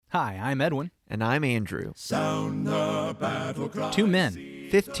Hi, I'm Edwin. And I'm Andrew. Sound the battle cry. 2 men,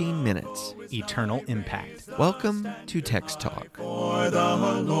 15 minutes. eternal impact. Welcome to Text Talk. For the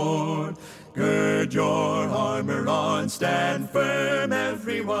Lord, gird your armor on, stand firm,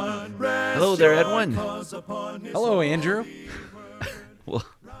 everyone. Rest Hello there, your Edwin. cause upon his Hello, Andrew.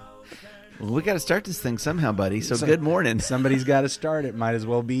 Well, we got to start this thing somehow, buddy. So good morning. Somebody's got to start it. Might as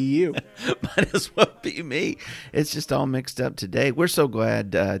well be you. Might as well be me. It's just all mixed up today. We're so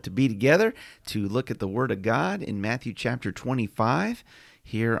glad to be together to look at the Word of God in Matthew chapter 25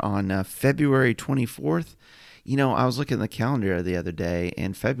 here on February 24th. You know, I was looking at the calendar the other day,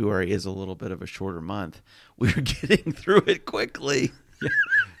 and February is a little bit of a shorter month. We're getting through it quickly.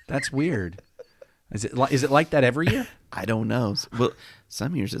 That's weird. Is it like that every year? I don't know. Well,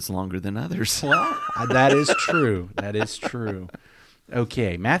 some years it's longer than others. Well, that is true. That is true.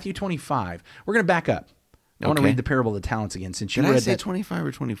 Okay, Matthew 25. We're going to back up. I want to Okay. read the parable of the talents again. Since you Did I read say that, 25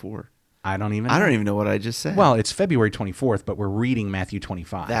 or 24? I don't even know what I just said. Well, it's February 24th, but we're reading Matthew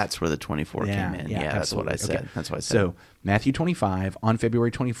 25. That's where the 24 came in. Yeah, that's what I said. Okay. That's what I said. So, Matthew 25 on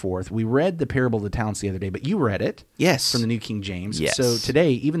February 24th. We read the parable of the talents the other day, but you read it. Yes. From the New King James. Yes. So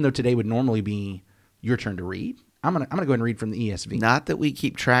today, even though today would normally be your turn to read, I'm gonna go ahead and read from the ESV. Not that we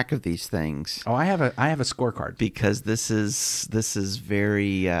keep track of these things, Oh, I have a scorecard. because this is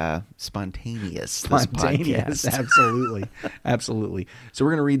very spontaneous. Spontaneous, This podcast. absolutely. So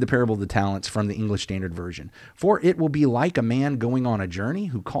we're going to read the parable of the talents from the English Standard Version. For it will be like a man going on a journey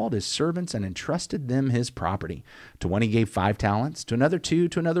who called his servants and entrusted them his property. To one he gave 5 talents, to another 2,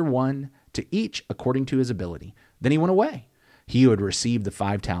 to another 1, to each according to his ability. Then he went away. He who had received the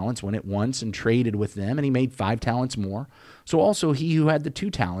 5 talents went at once and traded with them, and he made 5 talents more. So also he who had the 2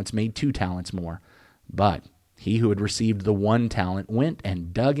 talents made 2 talents more. But he who had received the 1 talent went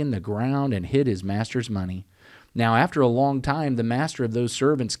and dug in the ground and hid his master's money. Now after a long time the master of those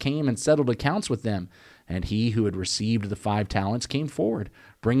servants came and settled accounts with them. And he who had received the 5 talents came forward,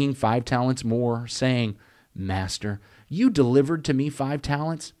 bringing 5 talents more, saying, Master, you delivered to me 5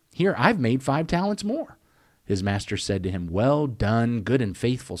 talents. Here I've made 5 talents more. His master said to him, Well done, good and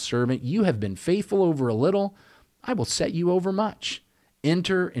faithful servant. You have been faithful over a little. I will set you over much.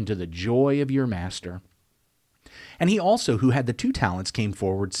 Enter into the joy of your master. And he also, who had the 2 talents, came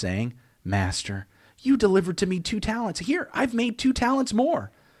forward, saying, Master, you delivered to me 2 talents. Here, I've made 2 talents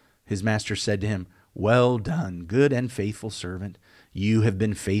more. His master said to him, Well done, good and faithful servant. You have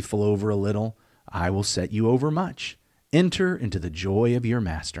been faithful over a little. I will set you over much. Enter into the joy of your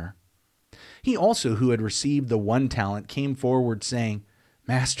master. He also, who had received the 1 talent, came forward, saying,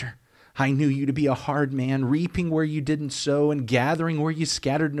 Master, I knew you to be a hard man, reaping where you didn't sow and gathering where you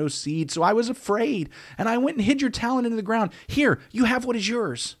scattered no seed. So I was afraid, and I went and hid your talent into the ground. Here, you have what is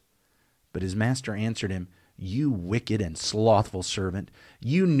yours. But his master answered him, You wicked and slothful servant,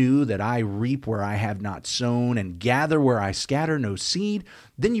 you knew that I reap where I have not sown and gather where I scatter no seed.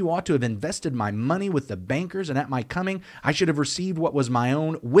 Then you ought to have invested my money with the bankers, and at my coming I should have received what was my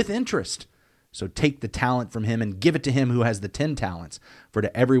own with interest. So take the talent from him and give it to him who has the 10 talents. For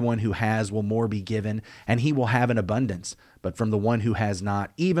to everyone who has will more be given, and he will have an abundance. But from the one who has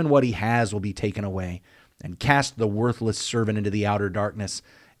not, even what he has will be taken away. And cast the worthless servant into the outer darkness.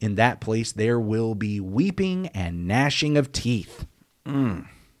 In that place there will be weeping and gnashing of teeth.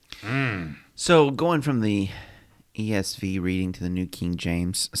 So going from the ESV reading to the New King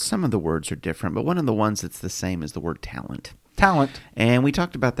James, some of the words are different, but one of the ones that's the same is the word talent. Talent. And we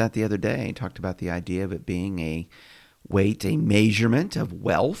talked about that the other day. We talked about the idea of it being a weight, a measurement of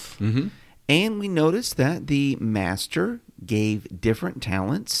wealth. Mm-hmm. And we noticed that the master gave different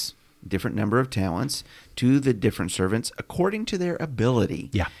talents, different number of talents, to the different servants according to their ability.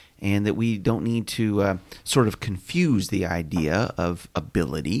 Yeah. And that we don't need to sort of confuse the idea of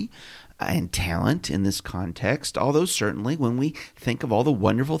ability and talent in this context, although certainly when we think of all the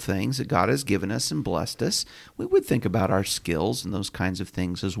wonderful things that God has given us and blessed us, we would think about our skills and those kinds of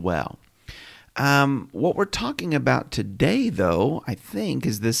things as well. What we're talking about today, though, I think,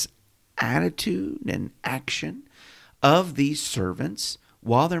 is this attitude and action of these servants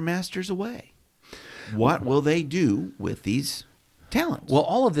while their master's away. What will they do with these talents? Well,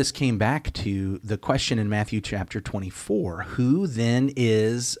 all of this came back to the question in Matthew chapter 24. Who then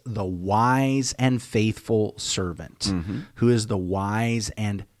is the wise and faithful servant? Mm-hmm. Who is the wise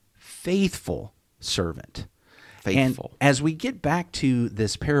and faithful servant? Faithful. And as we get back to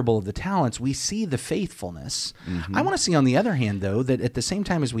this parable of the talents, we see the faithfulness. Mm-hmm. I want to see, on the other hand, though, that at the same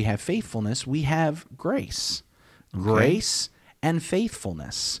time as we have faithfulness, we have grace. Grace and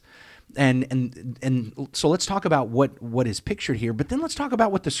faithfulness. And so let's talk about what is pictured here, but then let's talk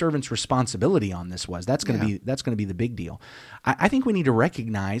about what the servant's responsibility on this was. That's going to be the big deal. I think we need to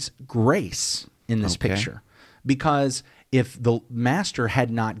recognize grace in this picture, because if the master had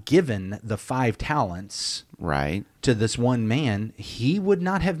not given the 5 talents right to this one man, he would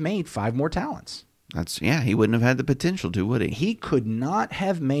not have made 5 more talents. He wouldn't have had the potential to, would he? He could not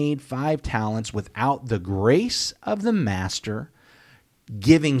have made 5 talents without the grace of the master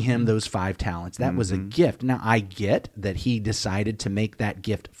giving him those 5 talents. That was a gift. Now, I get that he decided to make that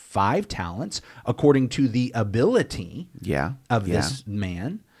gift 5 talents according to the ability of this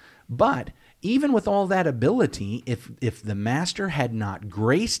man. But even with all that ability, if the master had not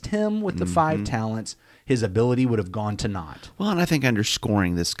graced him with the 5 talents, his ability would have gone to naught. Well, and I think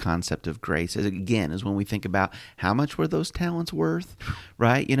underscoring this concept of grace is when we think about how much were those talents worth,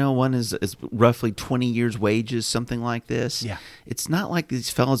 right? One is roughly 20 years' wages, something like this. Yeah. It's not like these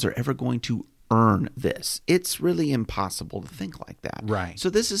fellows are ever going to earn this. It's really impossible to think like that. Right. So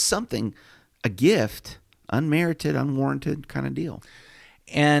this is a gift, unmerited, unwarranted kind of deal.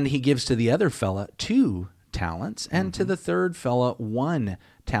 And he gives to the other fella 2 talents, and to the third fella 1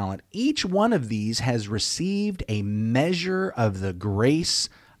 talent. Each one of these has received a measure of the grace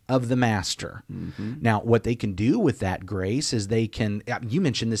of the master. Now, what they can do with that grace is you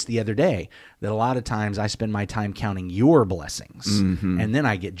mentioned this the other day, that a lot of times I spend my time counting your blessings, and then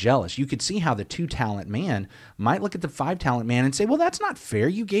I get jealous. You could see how the 2-talent man might look at the 5-talent man and say, well, that's not fair.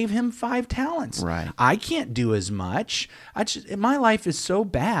 You gave him 5 talents. Right. I can't do as much. My life is so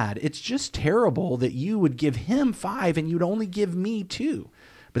bad. It's just terrible that you would give him 5 and you'd only give me 2.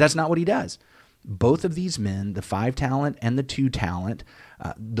 But that's not what he does. Both of these men, the 5-talent and the 2-talent,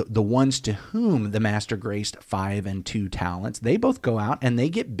 the ones to whom the master graced 5 and 2 talents, they both go out and they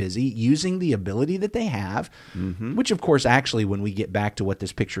get busy using the ability that they have, which, of course, actually, when we get back to what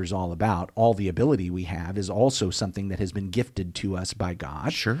this picture is all about, all the ability we have is also something that has been gifted to us by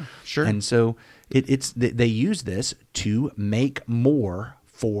God. Sure. And so they use this to make more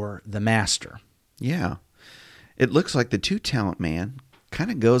for the master. Yeah. It looks like the 2-talent man kind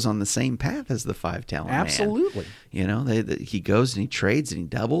of goes on the same path as the 5-talent man. Absolutely. He goes and he trades and he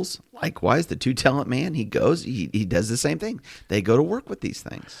doubles. Likewise, the 2-talent man, he goes, he does the same thing. They go to work with these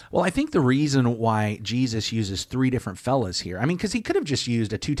things. Well, I think the reason why Jesus uses 3 different fellas here, because he could have just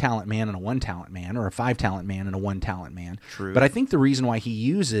used a 2-talent man and a 1-talent man, or a 5-talent man and a 1-talent man. True. But I think the reason why he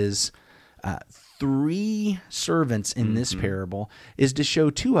uses 3 servants in this parable is to show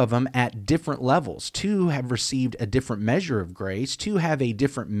 2 of them at different levels. 2 have received a different measure of grace. 2 have a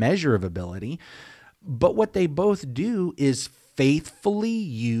different measure of ability. But what they both do is faithfully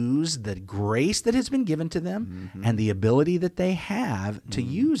use the grace that has been given to them and the ability that they have to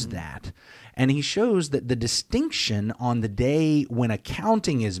use that. And he shows that the distinction on the day when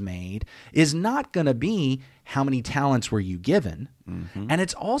accounting is made is not going to be how many talents were you given, and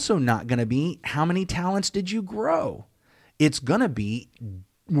it's also not going to be how many talents did you grow. It's going to be,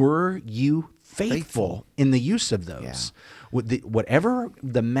 were you faithful in the use of those? Whatever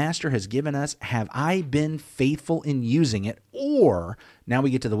the master has given us, have I been faithful in using it? Or now we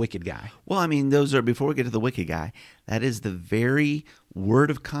get to the wicked guy. Well, before we get to the wicked guy, that is the very word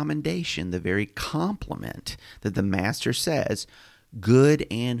of commendation, the very compliment that the master says, good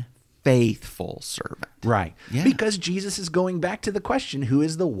and faithful servant. Right. Yeah. Because Jesus is going back to the question, who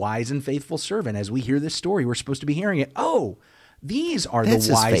is the wise and faithful servant? As we hear this story, we're supposed to be hearing it. Oh, these are This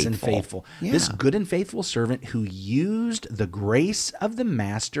the is wise and faithful. faithful. Yeah. This good and faithful servant who used the grace of the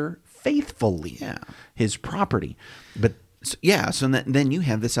master faithfully, his property. But So then you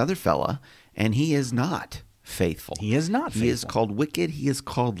have this other fella, and he is not faithful. he is not faithful. He is called wicked. He is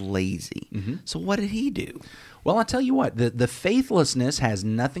called lazy. So what did he do? Well, I'll tell you what, the faithlessness has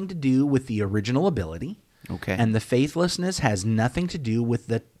nothing to do with the original ability. Okay. And the faithlessness has nothing to do with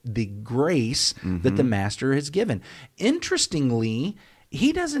the grace that the master has given. Interestingly,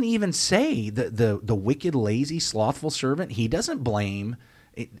 he doesn't even say the wicked, lazy, slothful servant. He doesn't blame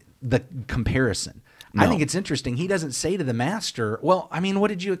the comparison. No. I think it's interesting. He doesn't say to the master, well, what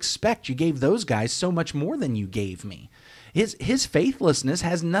did you expect? You gave those guys so much more than you gave me. His faithlessness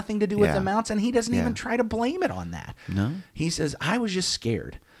has nothing to do with amounts, and he doesn't even try to blame it on that. No. He says, I was just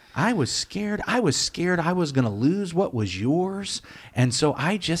scared. I was scared I was going to lose what was yours, and so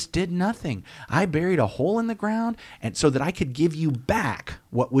I just did nothing. I buried a hole in the ground and so that I could give you back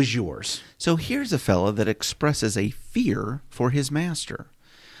what was yours. So here's a fellow that expresses a fear for his master,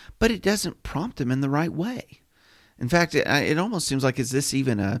 but it doesn't prompt him in the right way. In fact, it almost seems like, is this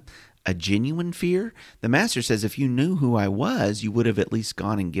even a a genuine fear? The master says, if you knew who I was, you would have at least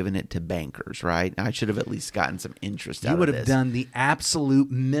gone and given it to bankers, right? I should have at least gotten some interest out of this. You would have done the absolute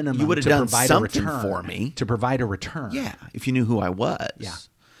minimum. You would have to done provide something a return, for me. To provide a return. Yeah, if you knew who I was. Yeah.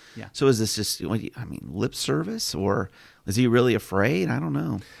 Yeah. So is this just, lip service, or is he really afraid? I don't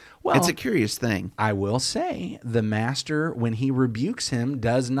know. Well, it's a curious thing. I will say the master, when he rebukes him,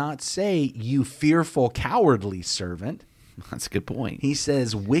 does not say, "You fearful, cowardly servant." That's a good point. He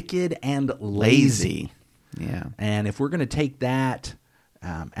says, "Wicked and lazy." Yeah. And if we're going to take that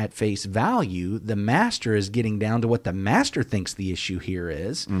at face value, the master is getting down to what the master thinks the issue here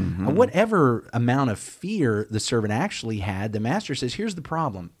is. Whatever amount of fear the servant actually had, the master says, here's the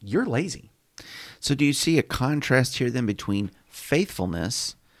problem. You're lazy. So do you see a contrast here then between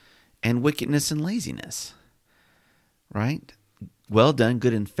faithfulness and wickedness and laziness? Right? Well done,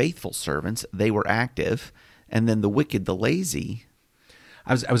 good and faithful servants. They were active. And then the wicked, the lazy.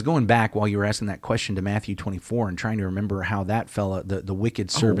 I was going back while you were asking that question to Matthew 24 and trying to remember how that fellow, the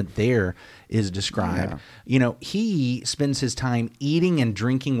wicked servant there, is described. Yeah. He spends his time eating and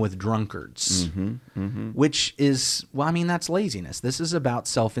drinking with drunkards, which is, that's laziness. This is about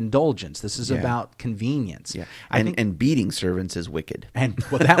self-indulgence. This is about convenience. Yeah, I think, and beating servants is wicked. And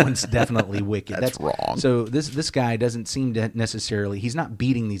that one's definitely wicked. That's wrong. So this guy doesn't seem to necessarily, he's not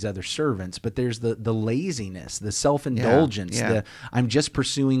beating these other servants, but there's the laziness, the self-indulgence, I'm just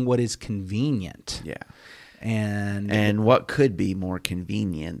pursuing what is convenient. Yeah. And what could be more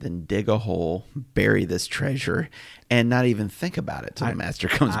convenient than dig a hole, bury this treasure, and not even think about it till the master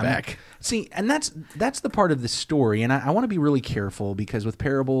comes back? See, and that's the part of the story, and I want to be really careful, because with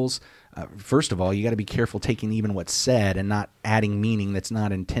parables, first of all, you got to be careful taking even what's said and not adding meaning that's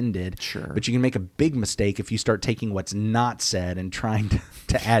not intended. Sure. But you can make a big mistake if you start taking what's not said and trying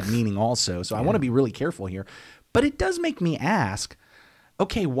to add meaning also. So I want to be really careful here. But it does make me ask,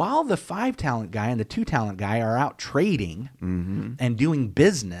 okay, while the 5-talent guy and the 2-talent guy are out trading and doing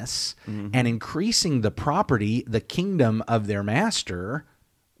business and increasing the property, the kingdom of their master,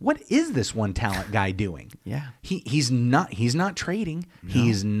 what is this 1-talent guy doing? Yeah. He's not trading. No.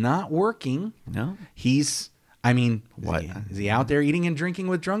 He's not working. No. What? Is he out there eating and drinking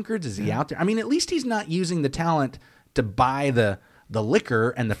with drunkards? Is he out there? At least he's not using the talent to buy the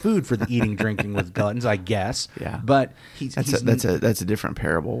liquor and the food for the eating, drinking with gluttons, I guess. Yeah. But that's a different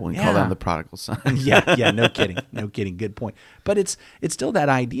parable. We call that the prodigal son. yeah, no kidding. Good point. But it's still that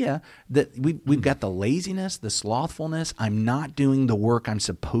idea that we've got the laziness, the slothfulness. I'm not doing the work I'm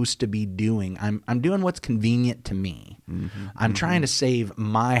supposed to be doing. I'm doing what's convenient to me. I'm trying to save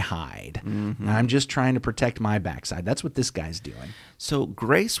my hide. I'm just trying to protect my backside. That's what this guy's doing. So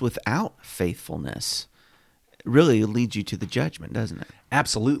grace without faithfulness really leads you to the judgment, doesn't it?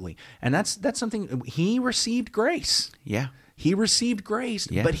 Absolutely. And that's something. He received grace. Yeah. He received grace,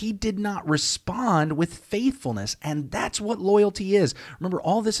 but he did not respond with faithfulness. And that's what loyalty is. Remember,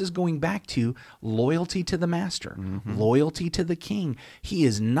 all this is going back to loyalty to the master, loyalty to the king. He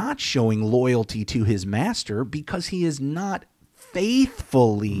is not showing loyalty to his master because he is not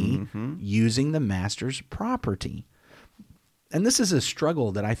faithfully using the master's property. And this is a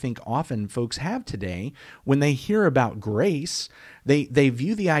struggle that I think often folks have today. When they hear about grace, they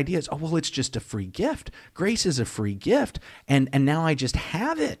view the idea as, it's just a free gift. Grace is a free gift, and now I just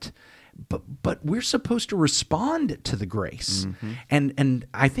have it. But we're supposed to respond to the grace. And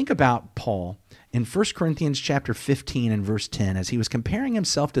I think about Paul in 1 Corinthians chapter 15 and verse 10, as he was comparing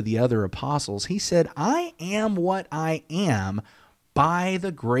himself to the other apostles, he said, I am what I am by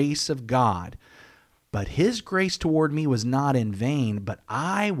the grace of God. But his grace toward me was not in vain, but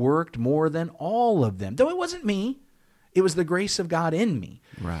I worked more than all of them. Though it wasn't me, it was the grace of God in me.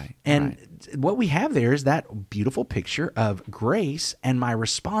 Right. And what we have there is that beautiful picture of grace, and my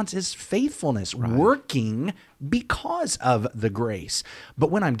response is faithfulness, working because of the grace.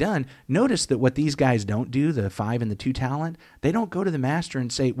 But when I'm done, notice that what these guys don't do, the 5 and the 2 talent, they don't go to the master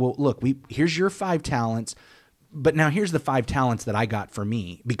and say, well, look, here's your 5 talents. But now here's the 5 talents that I got for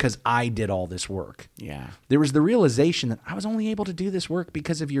me because I did all this work. Yeah. There was the realization that I was only able to do this work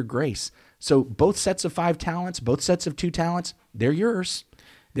because of your grace. So both sets of 5 talents, both sets of 2 talents, they're yours.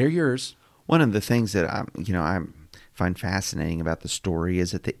 They're yours. One of the things that I find fascinating about the story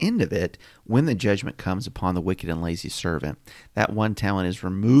is at the end of it, when the judgment comes upon the wicked and lazy servant, that 1 talent is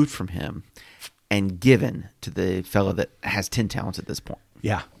removed from him and given to the fellow that has 10 talents at this point.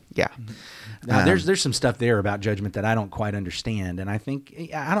 Yeah. Yeah. Now, there's some stuff there about judgment that I don't quite understand, and I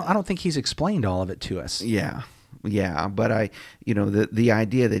don't think he's explained all of it to us. Yeah. Yeah, but the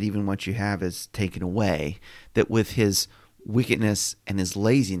idea that even what you have is taken away, that with his wickedness and his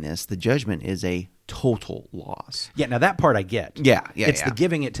laziness, the judgment is a total loss. Yeah, now that part I get. Yeah, It's the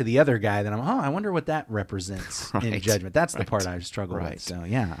giving it to the other guy that I wonder what that represents in Right, judgment. That's the part I struggle right. with. So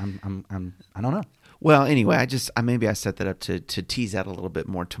yeah, I don't know. Well, anyway, maybe I set that up to tease out a little bit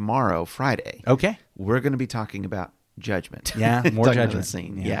more tomorrow, Friday. Okay. We're going to be talking about judgment. Yeah, more Talking about judgment. the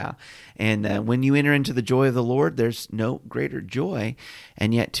scene. Yeah. Yeah. And when you enter into the joy of the Lord, there's no greater joy.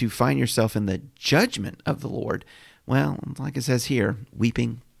 And yet to find yourself in the judgment of the Lord, well, like it says here,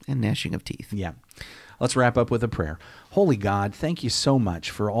 weeping and gnashing of teeth. Yeah. Let's wrap up with a prayer. Holy God, thank you so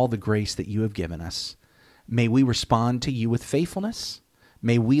much for all the grace that you have given us. May we respond to you with faithfulness.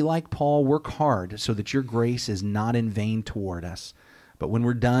 May we, like Paul, work hard so that your grace is not in vain toward us. But when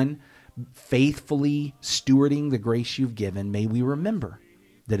we're done faithfully stewarding the grace you've given, may we remember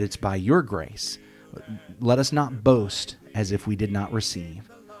that it's by your grace. Let us not boast as if we did not receive.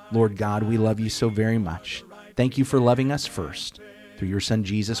 Lord God, we love you so very much. Thank you for loving us first. Through your Son,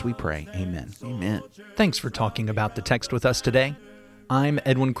 Jesus, we pray. Amen. Amen. Thanks for talking about the text with us today. I'm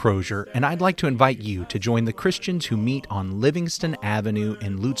Edwin Crozier, and I'd like to invite you to join the Christians who meet on Livingston Avenue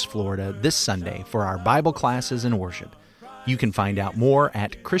in Lutz, Florida this Sunday for our Bible classes and worship. You can find out more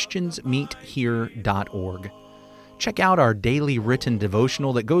at christiansmeethere.org. Check out our daily written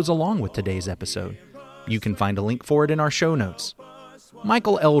devotional that goes along with today's episode. You can find a link for it in our show notes.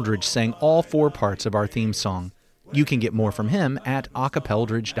 Michael Eldridge sang all 4 parts of our theme song. You can get more from him at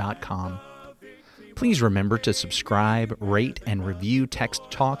acapeldridge.com. Please remember to subscribe, rate, and review Text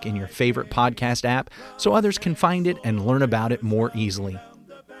Talk in your favorite podcast app so others can find it and learn about it more easily.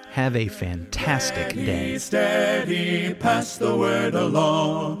 Have a fantastic day. Steady, pass the word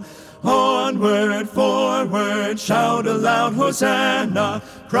along. Onward, forward, shout aloud, Hosanna.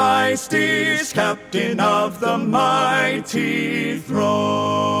 Christ is captain of the mighty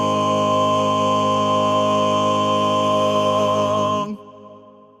throne.